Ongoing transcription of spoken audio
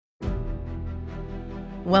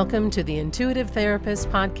Welcome to the Intuitive Therapist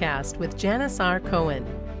Podcast with Janis R. Cohen,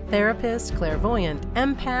 therapist, clairvoyant,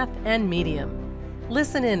 empath, and medium.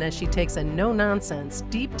 Listen in as she takes a no-nonsense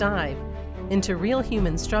deep dive into real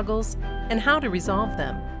human struggles and how to resolve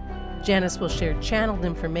them. Janis will share channeled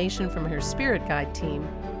information from her spirit guide team,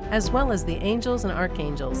 as well as the angels and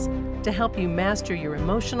archangels, to help you master your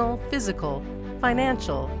emotional, physical,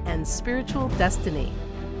 financial, and spiritual destiny.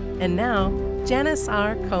 And now, Janis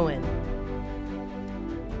R. Cohen.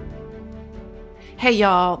 Hey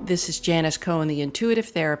y'all, this is Janis Cohen, the Intuitive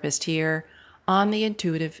Therapist here on the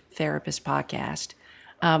Intuitive Therapist Podcast.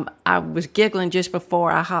 I was giggling just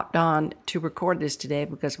before I hopped on to record this today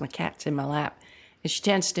because my cat's in my lap and she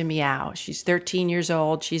tends to meow. She's 13 years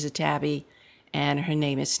old, she's a tabby, and her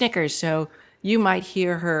name is Snickers. So you might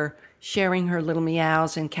hear her sharing her little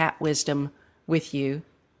meows and cat wisdom with you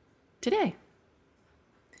today.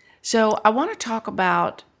 So I want to talk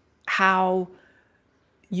about how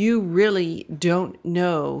you really don't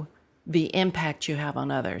know the impact you have on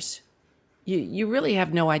others. You really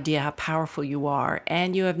have no idea how powerful you are,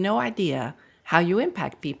 and you have no idea how you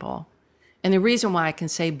impact people. And the reason why I can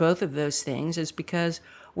say both of those things is because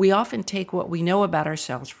we often take what we know about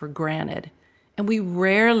ourselves for granted, and we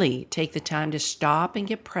rarely take the time to stop and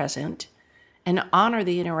get present and honor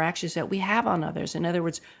the interactions that we have on others. In other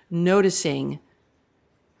words, noticing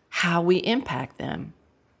how we impact them.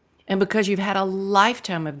 And because you've had a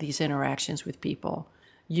lifetime of these interactions with people,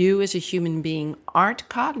 you as a human being aren't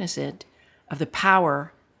cognizant of the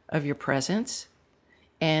power of your presence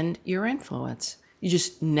and your influence. You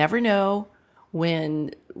just never know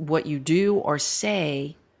when what you do or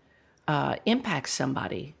say impacts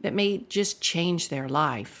somebody that may just change their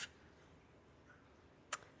life.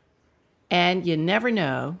 And you never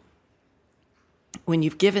know when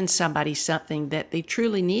you've given somebody something that they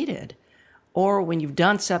truly needed, or when you've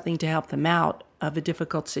done something to help them out of a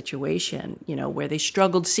difficult situation, where they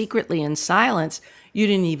struggled secretly in silence, you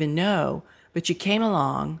didn't even know, but you came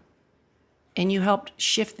along and you helped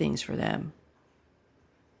shift things for them,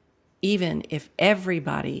 even if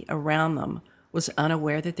everybody around them was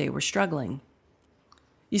unaware that they were struggling.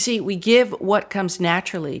 You see, we give what comes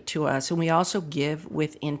naturally to us, and we also give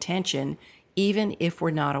with intention, even if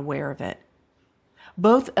we're not aware of it.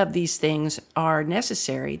 Both of these things are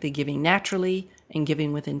necessary, the giving naturally and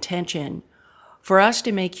giving with intention, for us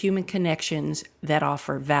to make human connections that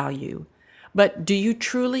offer value. But do you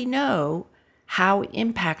truly know how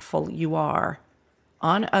impactful you are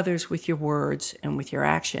on others with your words and with your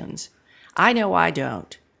actions? I know I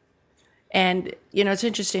don't. And, it's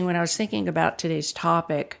interesting, when I was thinking about today's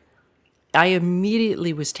topic, I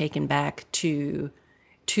immediately was taken back to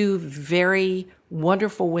two very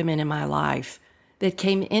wonderful women in my life that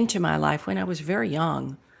came into my life when I was very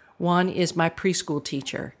young. One is my preschool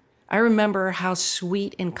teacher. I remember how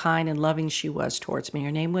sweet and kind and loving she was towards me.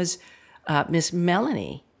 Her name was Miss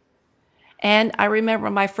Melanie. And I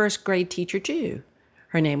remember my first grade teacher too.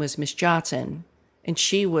 Her name was Miss Johnson. And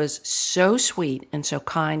she was so sweet and so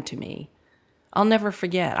kind to me. I'll never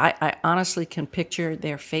forget. I honestly can picture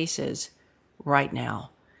their faces right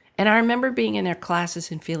now. And I remember being in their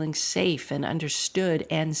classes and feeling safe and understood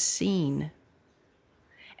and seen.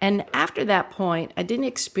 And after that point, I didn't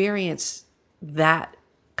experience that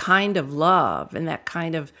kind of love and that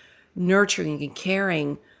kind of nurturing and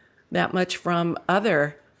caring that much from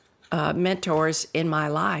other mentors in my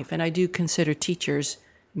life. And I do consider teachers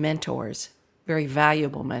mentors, very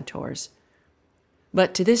valuable mentors.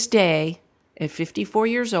 But to this day, at 54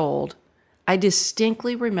 years old, I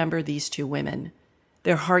distinctly remember these two women,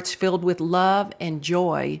 their hearts filled with love and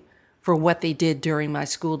joy for what they did during my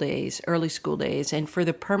school days, early school days, and for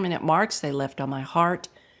the permanent marks they left on my heart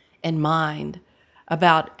and mind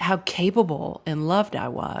about how capable and loved I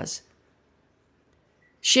was.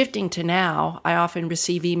 Shifting to now, I often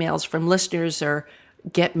receive emails from listeners or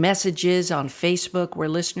get messages on Facebook where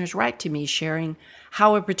listeners write to me sharing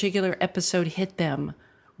how a particular episode hit them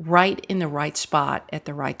right in the right spot at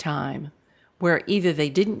the right time, where either they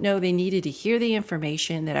didn't know they needed to hear the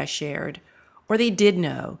information that I shared, or they did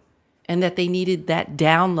know, and that they needed that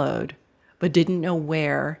download, but didn't know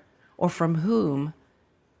where or from whom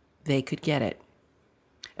they could get it.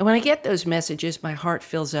 And when I get those messages, my heart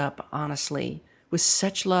fills up, honestly, with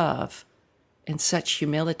such love and such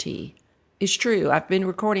humility. It's true, I've been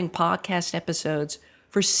recording podcast episodes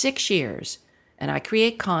for 6 years, and I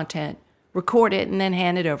create content, record it, and then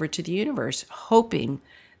hand it over to the universe, hoping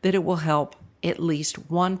that it will help at least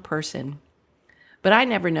one person. But I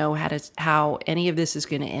never know how any of this is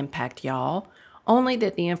going to impact y'all, only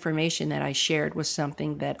that the information that I shared was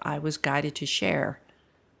something that I was guided to share.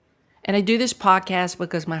 And I do this podcast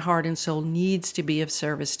because my heart and soul needs to be of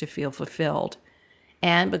service to feel fulfilled,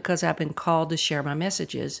 and because I've been called to share my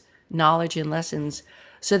messages, knowledge, and lessons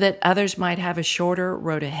so that others might have a shorter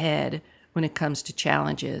road ahead when it comes to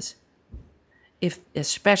challenges,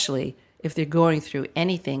 especially if they're going through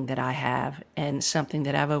anything that I have and something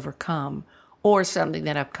that I've overcome or something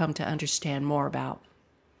that I've come to understand more about.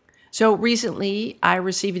 So recently, I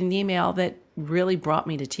received an email that really brought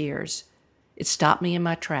me to tears. It stopped me in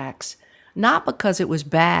my tracks, not because it was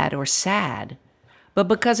bad or sad, but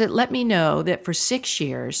because it let me know that for 6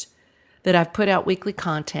 years that I've put out weekly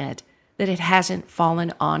content, that it hasn't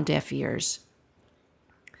fallen on deaf ears,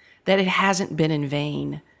 that it hasn't been in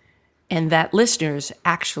vain, and that listeners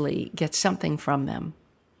actually get something from them.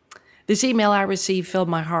 This email I received filled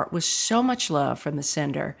my heart with so much love from the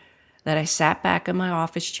sender that I sat back in my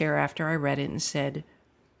office chair after I read it and said,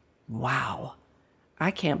 wow,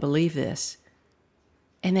 I can't believe this.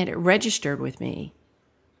 And then it registered with me.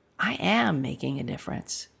 I am making a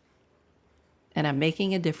difference. And I'm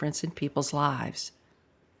making a difference in people's lives.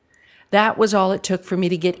 That was all it took for me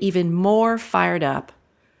to get even more fired up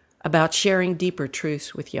about sharing deeper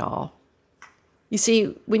truths with y'all. You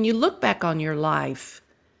see, when you look back on your life,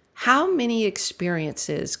 how many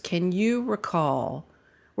experiences can you recall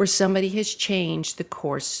where somebody has changed the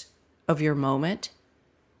course of your moment,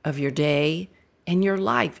 of your day, and your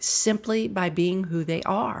life simply by being who they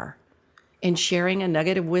are and sharing a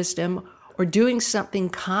nugget of wisdom or doing something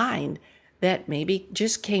kind that maybe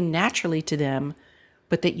just came naturally to them,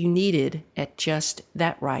 but that you needed at just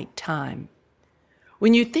that right time?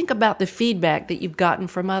 When you think about the feedback that you've gotten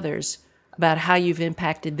from others about how you've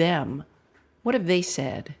impacted them, what have they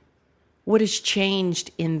said? What has changed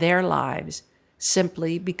in their lives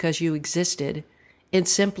simply because you existed and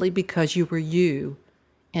simply because you were you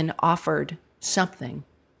and offered something?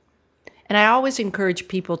 And I always encourage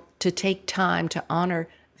people to take time to honor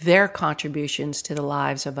their contributions to the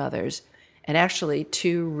lives of others and actually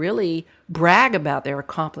to really brag about their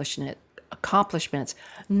accomplishments,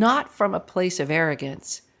 not from a place of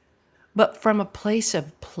arrogance, but from a place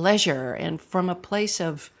of pleasure and from a place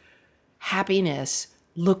of happiness.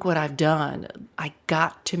 Look what I've done. I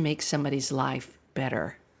got to make somebody's life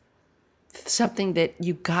better. Something that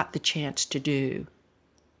you got the chance to do.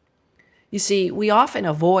 You see, we often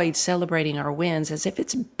avoid celebrating our wins as if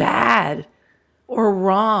it's bad or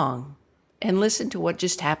wrong. And listen to what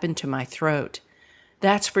just happened to my throat.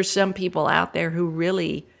 That's for some people out there who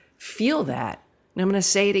really feel that. And I'm going to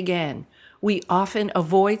say it again. We often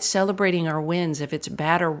avoid celebrating our wins as if it's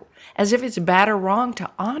bad or wrong to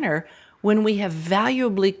honor when we have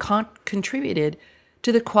valuably contributed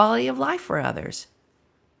to the quality of life for others.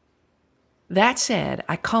 That said,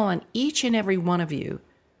 I call on each and every one of you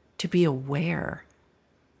to be aware,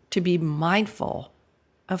 to be mindful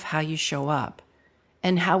of how you show up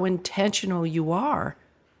and how intentional you are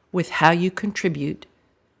with how you contribute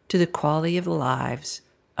to the quality of the lives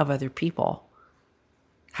of other people,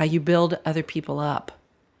 how you build other people up,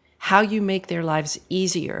 how you make their lives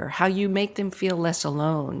easier, how you make them feel less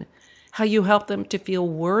alone, how you help them to feel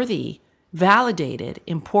worthy, validated,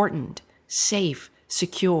 important, safe,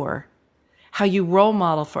 secure, how you role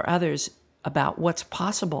model for others about what's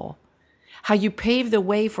possible, how you pave the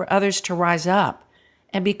way for others to rise up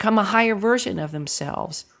and become a higher version of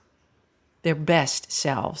themselves, their best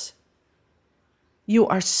selves. You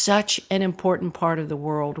are such an important part of the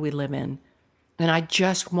world we live in, and I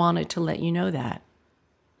just wanted to let you know that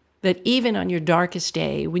even on your darkest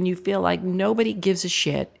day, when you feel like nobody gives a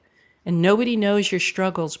shit and nobody knows your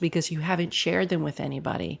struggles because you haven't shared them with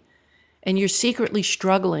anybody, and you're secretly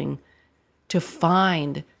struggling to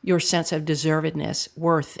find your sense of deservedness,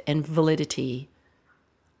 worth, and validity,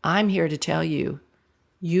 I'm here to tell you,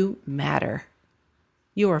 you matter.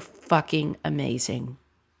 You are fucking amazing.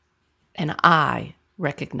 And I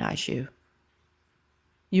recognize you.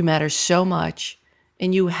 You matter so much,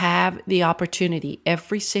 and you have the opportunity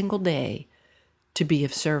every single day to be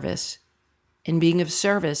of service. And being of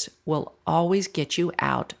service will always get you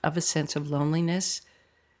out of a sense of loneliness,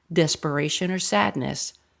 desperation, or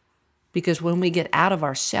sadness. Because when we get out of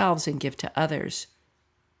ourselves and give to others,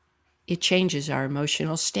 it changes our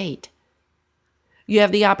emotional state. You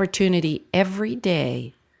have the opportunity every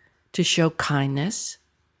day to show kindness,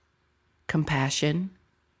 compassion,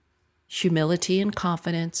 humility and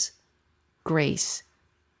confidence, grace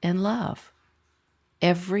and love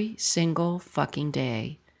every single fucking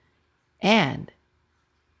day. And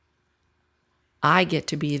I get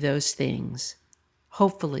to be those things,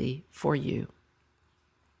 hopefully for you.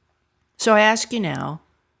 So I ask you now,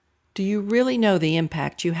 do you really know the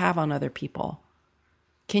impact you have on other people?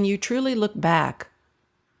 Can you truly look back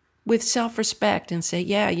with self-respect and say,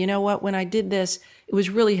 yeah, you know what, when I did this, it was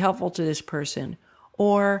really helpful to this person.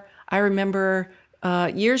 Or I remember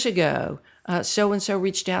years ago, so-and-so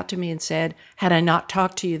reached out to me and said, had I not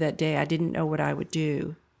talked to you that day, I didn't know what I would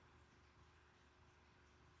do.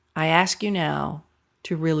 I ask you now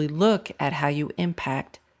to really look at how you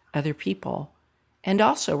impact other people and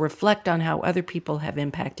also reflect on how other people have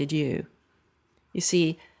impacted you. You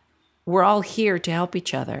see, we're all here to help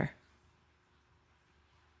each other.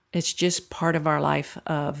 It's just part of our life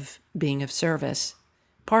of being of service,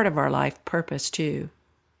 part of our life purpose too.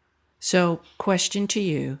 So, question to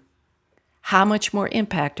you, how much more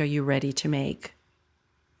impact are you ready to make?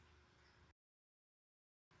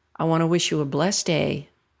 I want to wish you a blessed day,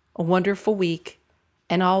 a wonderful week,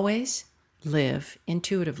 and always live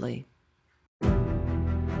intuitively.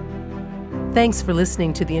 Thanks for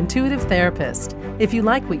listening to The Intuitive Therapist. If you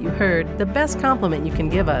like what you heard, the best compliment you can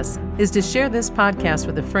give us is to share this podcast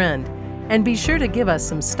with a friend. And be sure to give us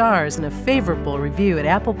some stars and a favorable review at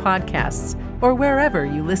Apple Podcasts or wherever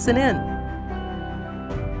you listen in.